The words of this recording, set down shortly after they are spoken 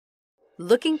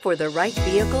Looking for the right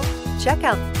vehicle? Check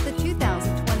out the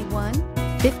 2021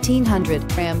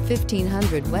 1500. Ram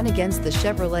 1500 went against the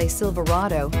Chevrolet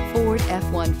Silverado, Ford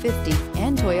F-150,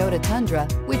 and Toyota Tundra,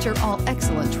 which are all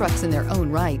excellent trucks in their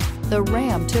own right. The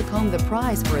Ram took home the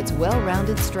prize for its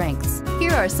well-rounded strengths.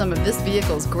 Here are some of this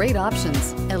vehicle's great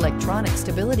options: electronic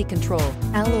stability control,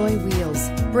 alloy wheels,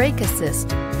 brake assist,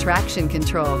 traction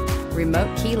control,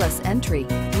 remote keyless entry,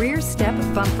 rear step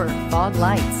bumper, fog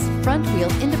lights, front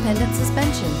wheel independent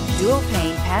suspension, dual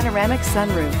pane panoramic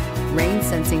sunroof, rain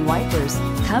sensing wipers.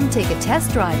 Come take a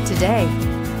test drive today.